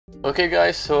Okay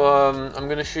guys, so I'm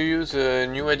gonna show you the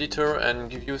new editor and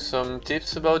give you some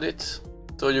tips about it.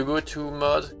 So you go to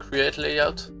mod, create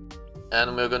layout,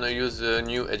 and we're gonna use the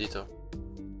new editor.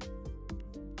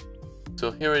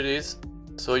 So here it is.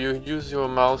 So you use your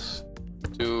mouse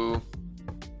to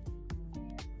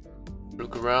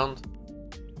look around.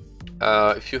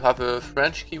 If you have a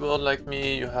French keyboard like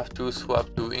me, you have to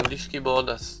swap to English keyboard,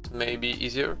 that's maybe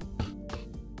easier.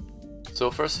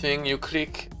 So first thing, you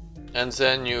click and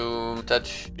then you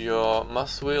touch your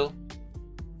mouse wheel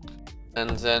and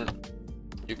then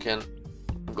you can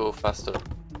go faster.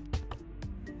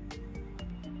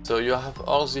 So you have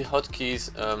all the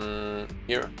hotkeys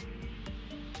here.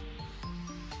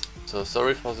 So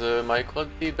sorry for the mic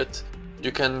quality, but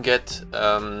you can get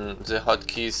the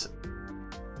hotkeys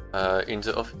in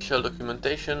the official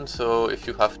documentation. So if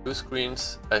you have two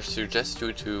screens, I suggest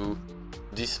you to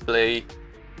display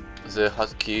the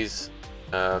hotkeys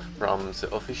from the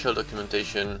official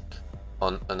documentation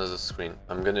on another screen.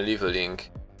 I'm gonna leave a link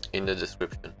in the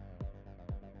description.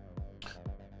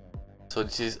 So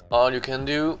this is all you can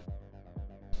do.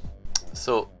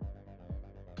 So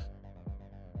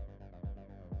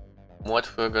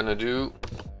what we're gonna do,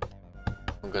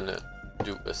 I'm gonna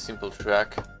do a simple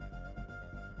track.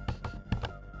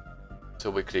 So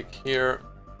we click here,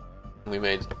 we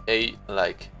made A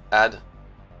like add,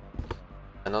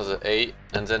 another A,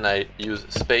 and then I use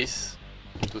space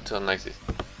to turn like this.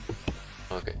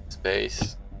 Okay,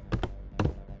 space,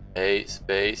 A,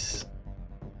 space,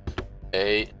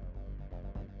 A,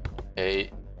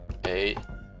 A, A.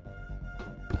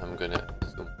 I'm gonna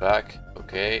zoom back,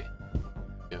 okay.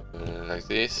 Like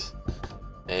this,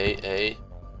 A,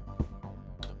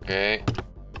 okay,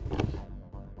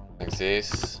 like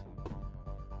this.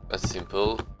 That's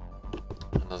simple.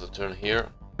 Another turn here.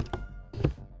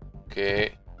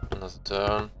 Okay, another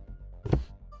turn.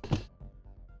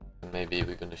 And maybe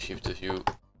we're gonna shift the view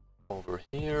over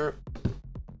here.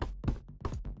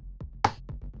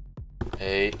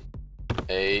 A.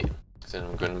 Then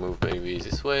I'm gonna move maybe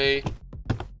this way.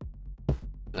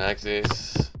 Like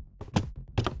this.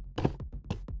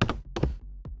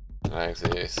 Like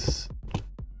this.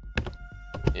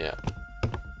 Yeah.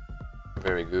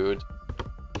 Very good.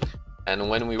 And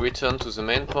when we return to the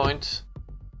main point,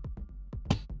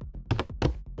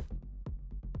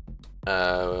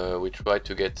 we try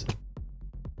to get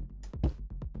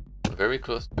very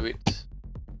close to it.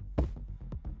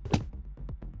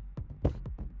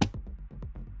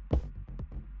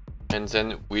 And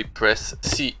then we press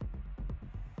C,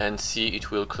 and C,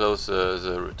 it will close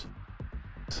the route.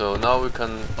 So now we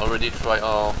can already try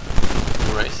our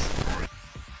race.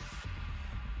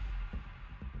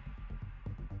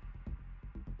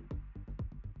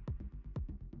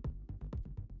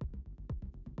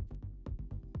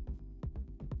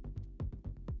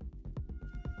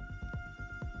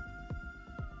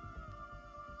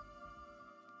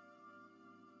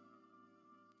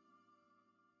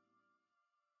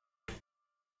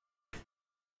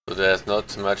 So there's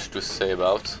not much to say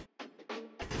about.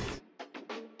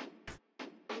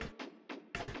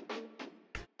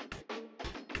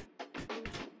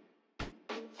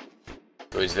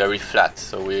 So it's very flat,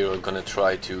 so we're gonna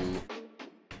try to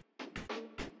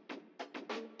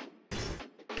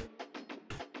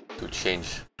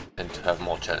change and to have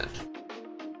more challenge.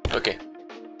 Okay.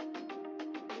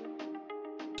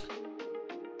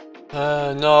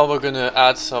 Now we're gonna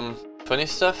add some funny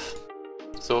stuff.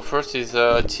 So first is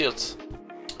tilt.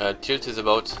 Tilt is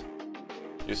about,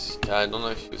 I don't know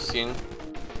if you've seen,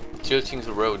 tilting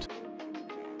the road.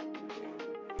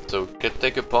 So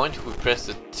take a point, we press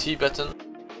the T button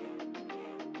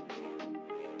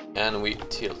and we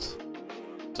tilt.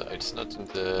 So it's not in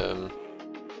the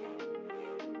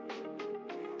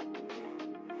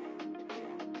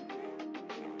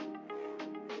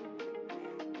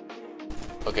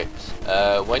okay.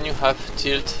 When you have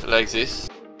tilt like this,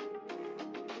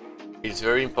 it's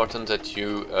very important that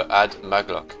you add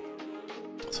maglock.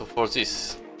 So for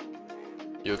this,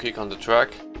 you click on the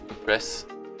track, you press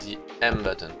the M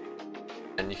button,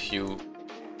 and if you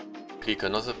click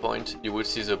another point, you will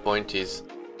see the point is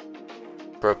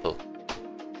purple.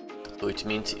 So it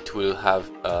means it will have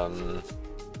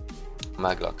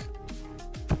maglock.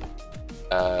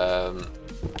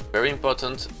 Very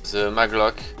important, the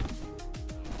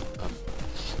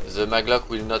maglock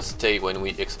will not stay when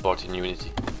we export in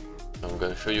Unity. I'm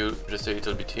gonna show you just a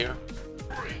little bit here.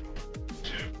 3,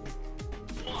 2,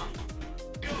 1,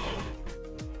 go!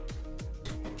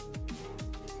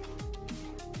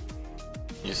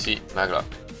 You see maglock.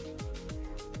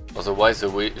 Otherwise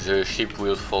the ship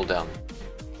will fall down.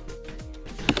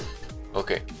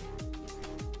 Okay.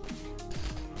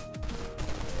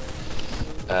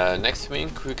 Next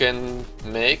thing we can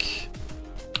make,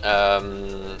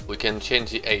 we can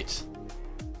change the 8.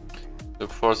 So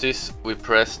for this we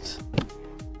pressed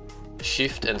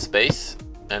Shift and space,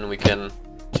 and we can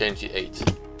change the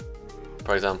 8.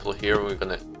 For example, here we're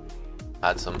gonna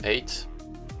add some 8,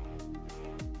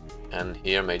 and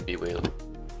here maybe we'll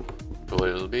do a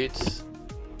little bit.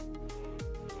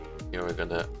 Here we're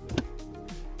gonna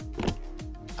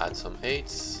add some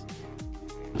 8s.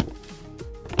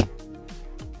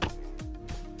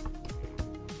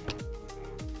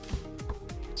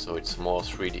 So it's more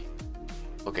 3D.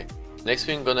 Okay, next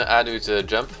thing I'm gonna add is a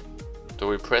jump. So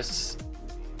we press,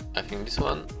 I think this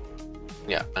one,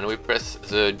 yeah, and we press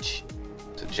the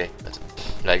J button,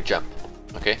 like jump.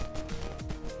 Okay.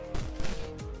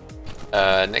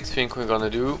 Next thing we're gonna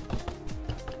do,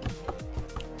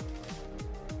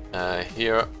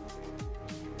 here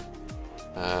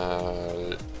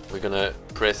we're gonna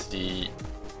press the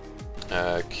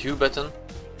Q button,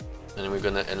 and we're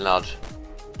gonna enlarge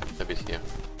a bit here.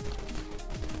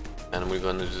 And we're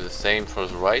gonna do the same for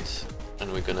the right,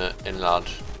 and we're gonna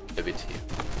enlarge a bit here.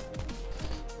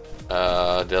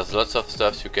 There's lots of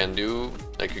stuff you can do,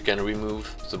 like you can remove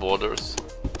the borders,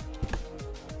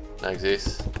 like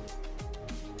this,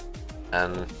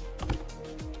 and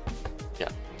yeah.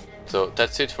 So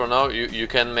that's it for now. You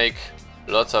can make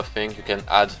lots of things. You can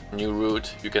add new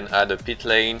route, you can add a pit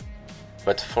lane,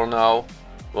 but for now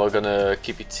we're gonna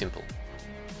keep it simple.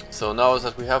 So now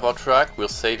that we have our track, we'll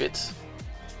save it.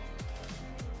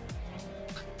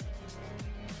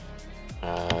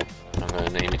 I'm gonna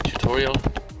name it tutorial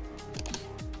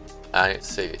and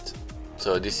save it.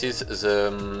 So this is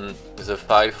the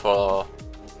file for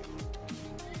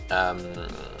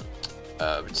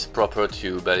it's proper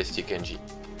to Ballistic NG.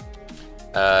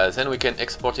 Then we can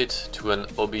export it to an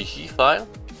OBJ file.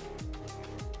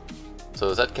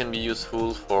 So that can be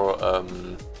useful for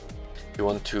if you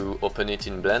want to open it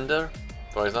in Blender,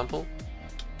 for example.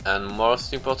 And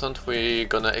most important, we're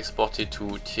gonna export it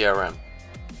to TRM.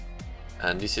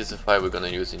 And this is the file we're gonna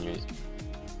use in Unity.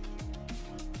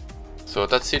 So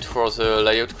that's it for the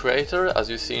layout creator. As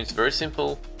you see, it's very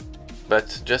simple,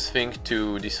 but just think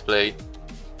to display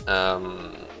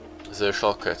the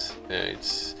shortcut.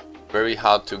 It's very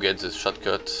hard to get the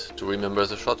shortcut, to remember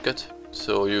the shortcut,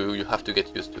 so you have to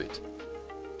get used to it.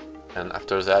 And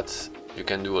after that, you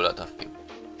can do a lot of things.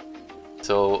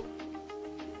 So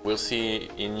we'll see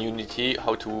in Unity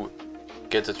how to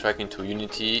get the track into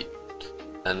Unity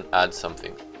and add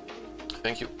something.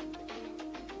 Thank you.